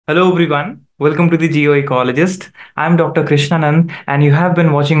Hello everyone, welcome to the GeoEcologist. I'm Dr. Krishnanand and you have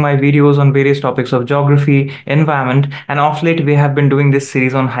been watching my videos on various topics of geography, environment, and of late we have been doing this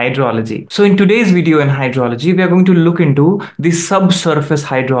series on hydrology. So in today's video in hydrology, we are going to look into the subsurface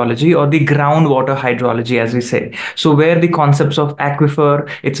hydrology or the groundwater hydrology as we say. So where the concepts of aquifer,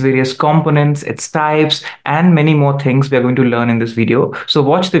 its various components, its types, and many more things we are going to learn in this video. So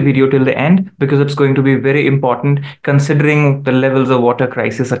watch the video till the end because it's going to be very important considering the levels of water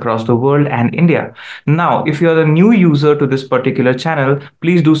crisis across the world and India. Now, if you are a new user to this particular channel,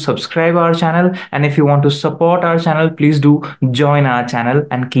 please do subscribe our channel. And if you want to support our channel, please do join our channel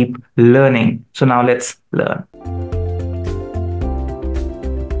and keep learning. So now let's learn.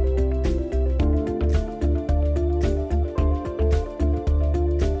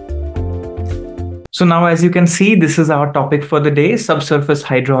 So now, as you can see, this is our topic for the day, subsurface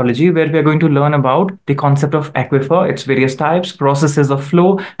hydrology, where we are going to learn about the concept of aquifer, its various types, processes of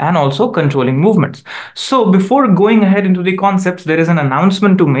flow, and also controlling movements. So before going ahead into the concepts, there is an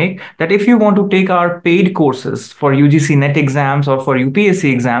announcement to make that if you want to take our paid courses for UGC NET exams or for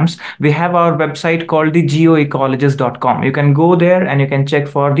UPSC exams, we have our website called TheGeoecologist.com. You can go there and you can check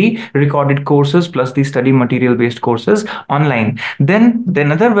for the recorded courses plus the study material based courses online. Then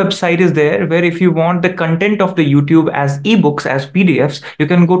another website is there where if you want the content of the YouTube as ebooks, as PDFs, you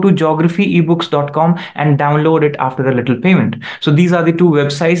can go to geographyebooks.com and download it after a little payment. So these are the two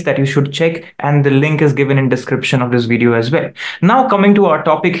websites that you should check, and the link is given in description of this video as well. Now coming to our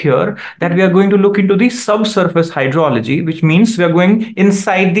topic here, that we are going to look into the subsurface hydrology, which means we are going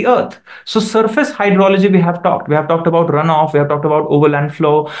inside the earth. So surface hydrology we have talked about runoff, we have talked about overland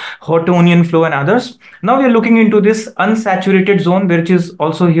flow, Hortonian flow, and others. Now we are looking into this unsaturated zone, which is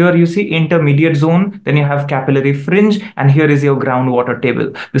also here you see intermediate zone. Then you have capillary fringe, and here is your groundwater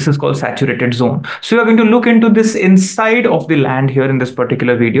table. This is called saturated zone. So we are going to look into this inside of the land here in this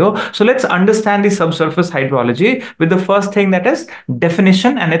particular video. So let's understand the subsurface hydrology with the first thing, that is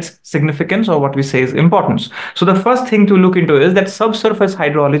definition and its significance, or what we say is importance. So the first thing to look into is that subsurface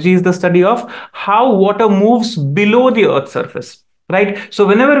hydrology is the study of how water moves below the earth's surface. Right. So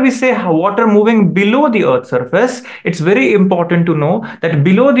whenever we say water moving below the earth's surface, it's very important to know that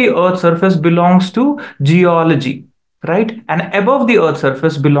below the earth's surface belongs to geology. Right, and above the earth's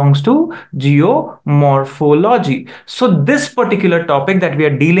surface belongs to geomorphology. So this particular topic that we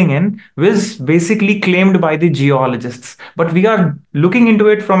are dealing in was basically claimed by the geologists, but we are looking into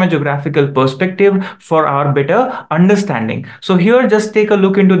it from a geographical perspective for our better understanding. So here just take a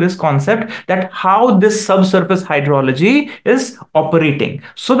look into this concept, that how this subsurface hydrology is operating.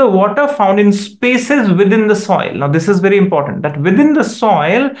 So the water found in spaces within the soil. Now this is very important, that within the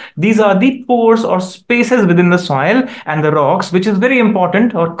soil, these are the pores or spaces within the soil and the rocks, which is very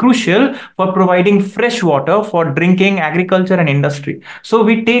important or crucial for providing fresh water for drinking, agriculture, and industry. So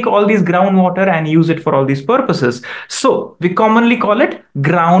we take all these groundwater and use it for all these purposes. So we commonly call it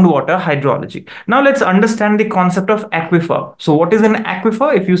groundwater hydrology. Now let's understand the concept of aquifer. So what is an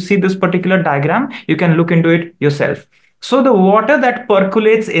aquifer? If you see this particular diagram, you can look into it yourself. So the water that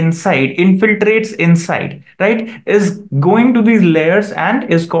percolates inside, infiltrates inside, right, is going to these layers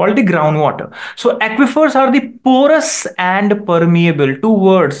and is called the groundwater. So aquifers are the porous and permeable, two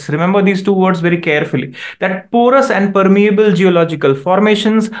words. Remember these two words very carefully, that porous and permeable geological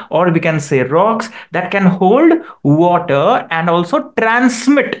formations, or we can say rocks, that can hold water and also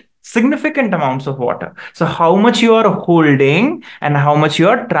transmit significant amounts of water. So how much you are holding and how much you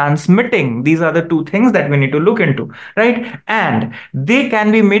are transmitting, these are the two things that we need to look into, right? And they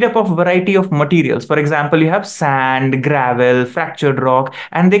can be made up of a variety of materials. For example, you have sand, gravel, fractured rock,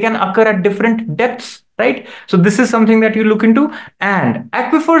 and they can occur at different depths. Right? So this is something that you look into. And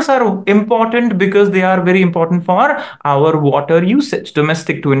aquifers are important because they are very important for our water usage,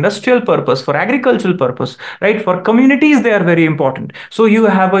 domestic to industrial purpose, for agricultural purpose, right? For communities, they are very important. So you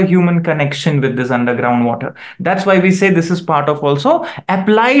have a human connection with this underground water. That's why we say this is part of also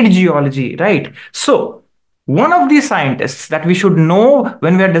applied geology, right? So one of the scientists that we should know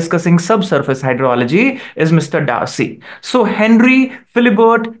when we are discussing subsurface hydrology is Mr. Darcy. So Henry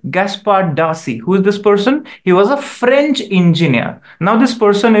Philibert Gaspard Darcy, who is this person? He was a French engineer. Now this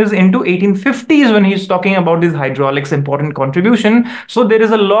person is into 1850s when he's talking about this hydraulics important contribution. So there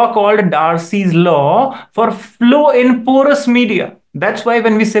is a law called Darcy's Law for flow in porous media. That's why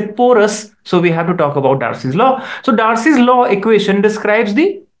when we say porous, so we have to talk about Darcy's Law. So Darcy's Law equation describes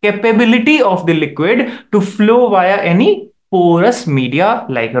the capability of the liquid to flow via any porous media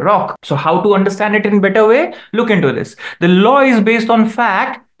like a rock. So how to understand it in better way? Look into this. The law is based on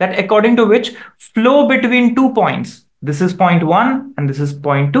fact that according to which flow between 2 points, This is point 1 and this is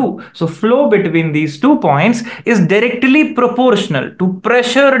point 2. So flow between these 2 points is directly proportional to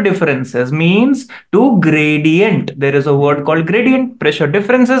pressure differences, means to gradient. There is a word called gradient, pressure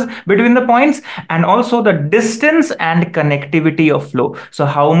differences between the points, and also the distance and connectivity of flow. So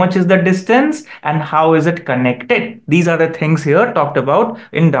how much is the distance and how is it connected? These are the things here talked about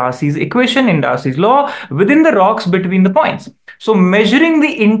in Darcy's equation, in Darcy's law, within the rocks between the points. So measuring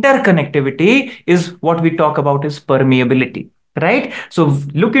the interconnectivity is what we talk about is permeability. Right? So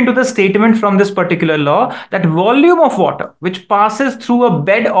look into the statement from this particular law that volume of water which passes through a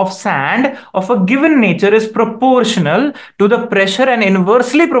bed of sand of a given nature is proportional to the pressure and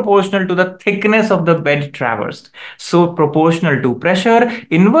inversely proportional to the thickness of the bed traversed. So proportional to pressure,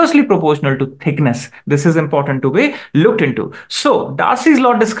 inversely proportional to thickness. This is important to be looked into. So Darcy's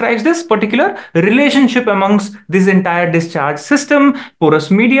law describes this particular relationship amongst this entire discharge system,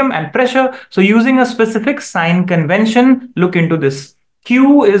 porous medium and pressure. So using a specific sign convention, look into this.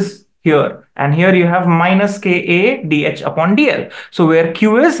 Q is here, and here you have minus Ka dH upon dl. So where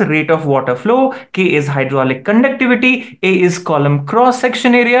Q is rate of water flow, K is hydraulic conductivity, A is column cross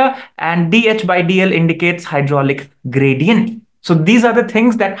section area, and dH by dl indicates hydraulic gradient. So these are the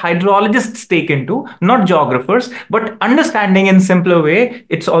things that hydrologists take into, not geographers, but understanding in simpler way.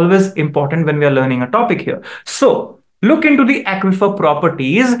 It's always important when we are learning a topic here. So look into the aquifer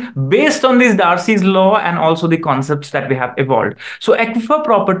properties based on this Darcy's law and also the concepts that we have evolved. So aquifer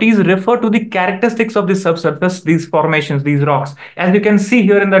properties refer to the characteristics of the subsurface, these formations, these rocks. As you can see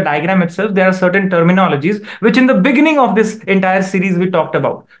here in the diagram itself, there are certain terminologies which in the beginning of this entire series we talked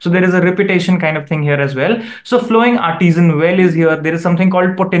about. So there is a repetition kind of thing here as well. So flowing artesian well is here. There is something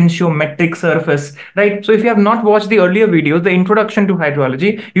called potentiometric surface, right? So if you have not watched the earlier videos, the introduction to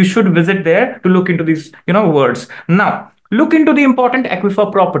hydrology, you should visit there to look into these, words. Now, look into the important aquifer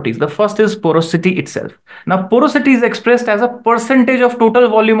properties. The first is porosity itself. Now, porosity is expressed as a percentage of total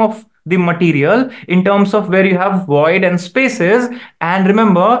volume of the material in terms of where you have void and spaces. And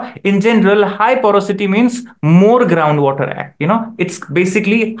remember, in general, high porosity means more groundwater. It's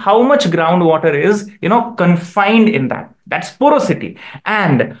basically how much groundwater is, confined in that. That's porosity.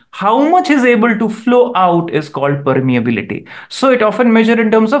 And how much is able to flow out is called permeability. So it often measured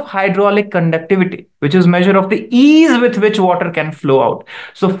in terms of hydraulic conductivity, which is measure of the ease with which water can flow out.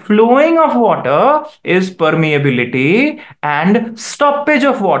 So flowing of water is permeability, and stoppage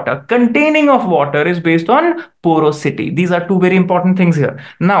of water, containing of water is based on porosity. These are two very important things here.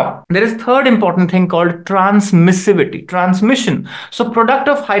 Now, there is third important thing called transmissivity, transmission. So product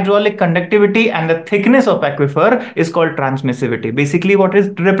of hydraulic conductivity and the thickness of aquifer is called transmissivity. Basically, what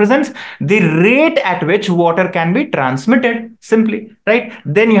it represents? The rate at which water can be transmitted, simply, right?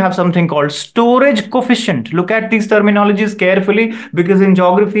 Then you have something called storage coefficient. Look at these terminologies carefully, because in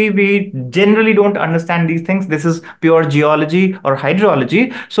geography, we generally don't understand these things. This is pure geology or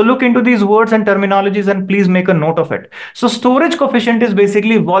hydrology. So look into these words and terminologies and please make a note of it. So storage coefficient is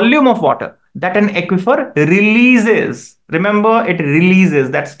basically volume of water that an aquifer releases. Remember, it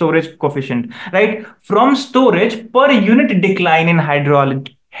releases, that storage coefficient, right? From storage per unit decline in hydraulic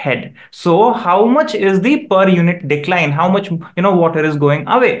head. So how much is the per unit decline? How much water is going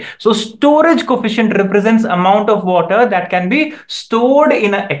away? So storage coefficient represents amount of water that can be stored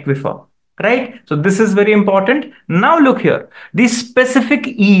in an aquifer. Right? So this is very important. Now look here, the specific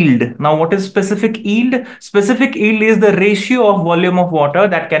yield. Now what is specific yield? Specific yield is the ratio of volume of water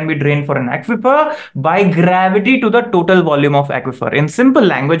that can be drained for an aquifer by gravity to the total volume of aquifer. In simple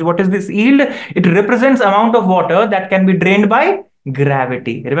language, what is this yield? It represents amount of water that can be drained by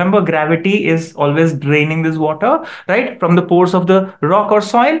gravity. Remember, gravity is always draining this water, right, from the pores of the rock or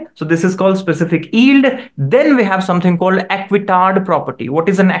soil. So this is called specific yield. Then we have something called aquitard property. What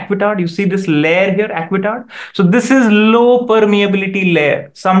is an aquitard? You see this layer here, aquitard. So this is low permeability layer.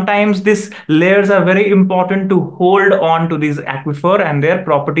 Sometimes these layers are very important to hold on to these aquifer, and their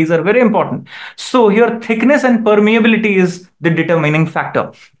properties are very important. So here thickness and permeability is the determining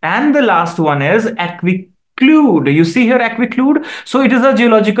factor. And the last one is aquiclude. You see here aquiclude. So it is a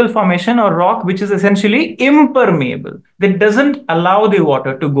geological formation or rock which is essentially impermeable, that doesn't allow the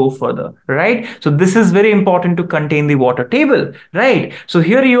water to go further, right? So this is very important to contain the water table, right? So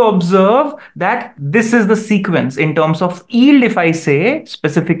here you observe that this is the sequence in terms of yield. If I say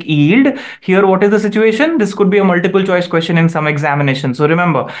specific yield, here what is the situation? This could be a multiple choice question in some examination. So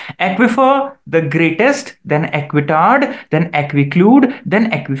remember, aquifer, the greatest, then aquitard, then aquiclude,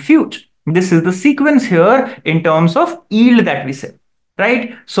 then aquifuge. This is the sequence here in terms of yield that we say,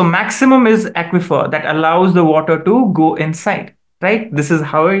 right? So maximum is aquifer, that allows the water to go inside. right? This is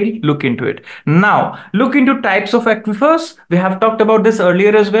how I look into it. Now, look into types of aquifers. We have talked about this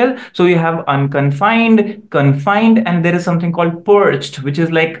earlier as well. So you have unconfined, confined, and there is something called perched, which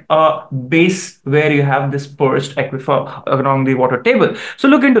is like a base where you have this perched aquifer along the water table. So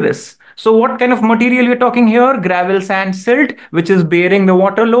look into this. So what kind of material we're talking here? Gravel, sand, silt, which is bearing the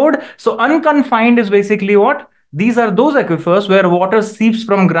water load. So unconfined is basically what? These are those aquifers where water seeps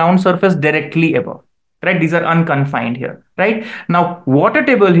from ground surface directly above, right? These are unconfined here, right? Now, water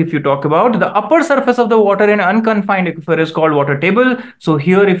table, if you talk about the upper surface of the water in unconfined aquifer is called water table. So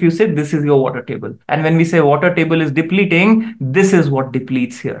here, if you say this is your water table, and when we say water table is depleting, this is what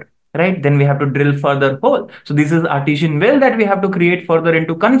depletes here, right? Then we have to drill further hole. So this is artesian well that we have to create further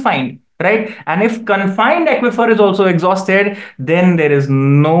into confined, right? And if confined aquifer is also exhausted, then there is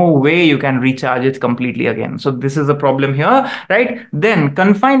no way you can recharge it completely again. So this is a problem here, right? Then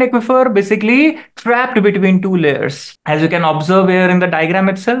confined aquifer basically trapped between two layers, as you can observe here in the diagram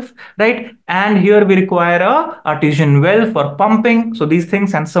itself, right? And here we require a artesian well for pumping. So these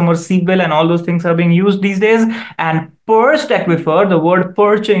things, and submersible well and all those things are being used these days. And perched aquifer, the word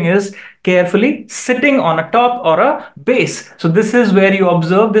perching is carefully sitting on a top or a base. So this is where you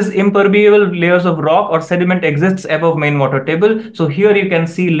observe this impermeable layers of rock or sediment exists above main water table. So here you can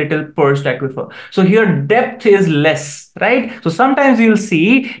see little perched aquifer. So here depth is less, right? So sometimes you'll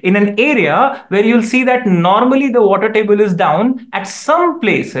see in an area where you'll see that normally the water table is down. At some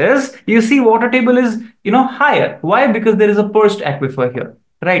places you see water table is higher. Why? Because there is a perched aquifer here.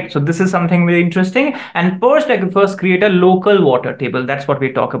 Right, so this is something very interesting, and perched aquifers create a local water table. That's what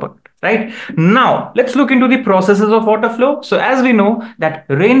we talk about, right? Now, let's look into the processes of water flow. So as we know that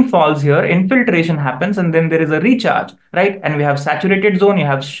rain falls here, infiltration happens, and then there is a recharge, right? And we have saturated zone, you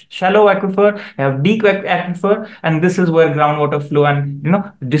have shallow aquifer, you have deep aquifer, and this is where groundwater flow and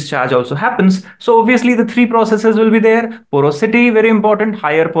discharge also happens. So obviously the three processes will be there. Porosity, very important.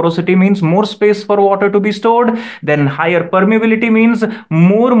 Higher porosity means more space for water to be stored. Then higher permeability means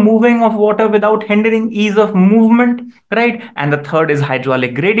more moving of water without hindering ease of movement, right? And the third is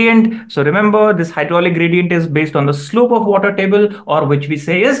hydraulic gradient. So remember, this hydraulic gradient is based on the slope of water table, or which we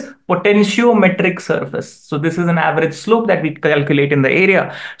say is potentiometric surface. So this is an average slope that we calculate in the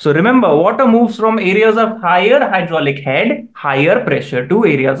area. So remember, water moves from areas of higher hydraulic head, higher pressure, to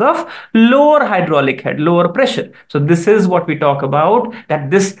areas of lower hydraulic head, lower pressure. So this is what we talk about, that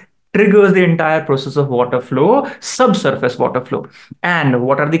this triggers the entire process of water flow, subsurface water flow. And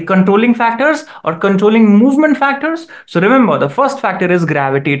what are the controlling factors or controlling movement factors? So remember, the first factor is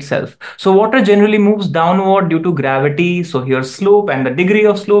gravity itself. So water generally moves downward due to gravity. So here slope and the degree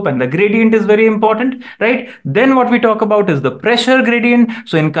of slope and the gradient is very important, right? Then what we talk about is the pressure gradient.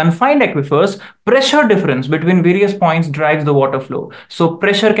 So in confined aquifers, pressure difference between various points drives the water flow. So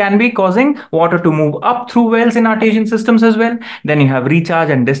pressure can be causing water to move up through wells in artesian systems as well. Then you have recharge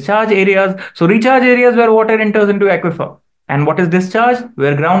and discharge areas. So recharge areas where water enters into aquifer. And what is discharge?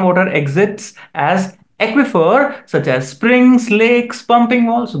 Where groundwater exits as aquifer, such as springs, lakes, pumping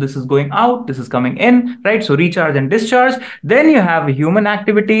walls. So this is going out, this is coming in, right? So recharge and discharge. Then you have human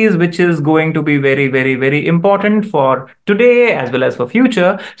activities, which is going to be very, very, very important for today as well as for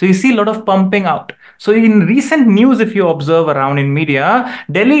future. So you see a lot of pumping out. So in recent news, if you observe around in media,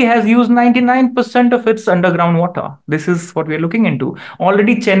 Delhi has used 99% of its underground water. This is what we are looking into.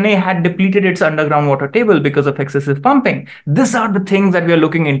 Already Chennai had depleted its underground water table because of excessive pumping. These are the things that we are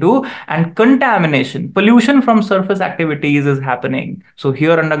looking into. And contamination, pollution from surface activities is happening. So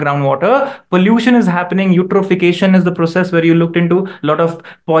here underground water, pollution is happening. Eutrophication is the process where you looked into a lot of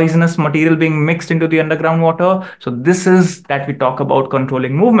poisonous material being mixed into the underground water. So this is that we talk about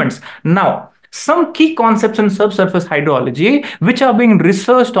controlling movements. Now, some key concepts in subsurface hydrology which are being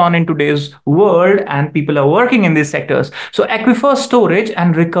researched on in today's world, and people are working in these sectors. So aquifer storage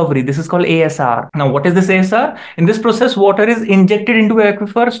and recovery, this is called ASR. Now what is this ASR? In this process, water is injected into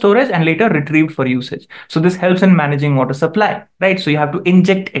aquifer storage and later retrieved for usage. So this helps in managing water supply, right? So you have to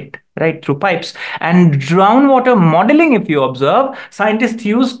inject it, right, through pipes. And groundwater modeling, if you observe, scientists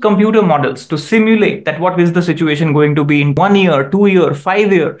use computer models to simulate that what is the situation going to be in 1 year, 2 year,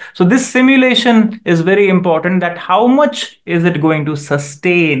 5 year. So this simulation is very important, that how much is it going to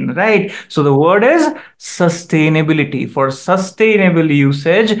sustain, right? So the word is sustainability. For sustainable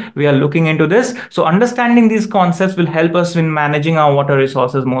usage, we are looking into this. So understanding these concepts will help us in managing our water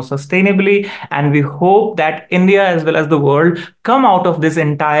resources more sustainably. And we hope that India as well as the world come out of this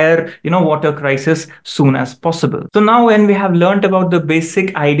entire water crisis soon as possible. So now when we have learned about the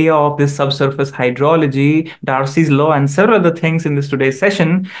basic idea of this subsurface hydrology, Darcys Law, and several other things in this today's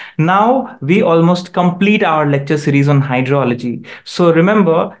session, now we almost complete our lecture series on hydrology. So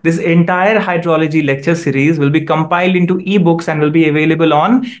remember, this entire hydrology lecture series will be compiled into ebooks and will be available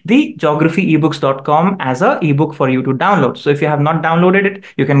on the geographyebooks.com as a ebook for you to download. So if you have not downloaded it,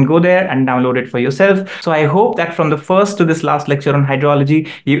 you can go there and download it for yourself. So I hope that from the first to this last lecture on hydrology,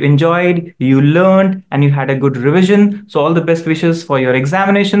 you enjoyed, you learned, and you had a good revision. So all the best wishes for your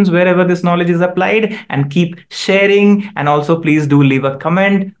examinations wherever this knowledge is applied, and keep sharing. And also please do leave a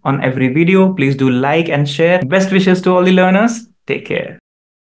comment on every video. Please do like and share. Best wishes to all the learners. Take care.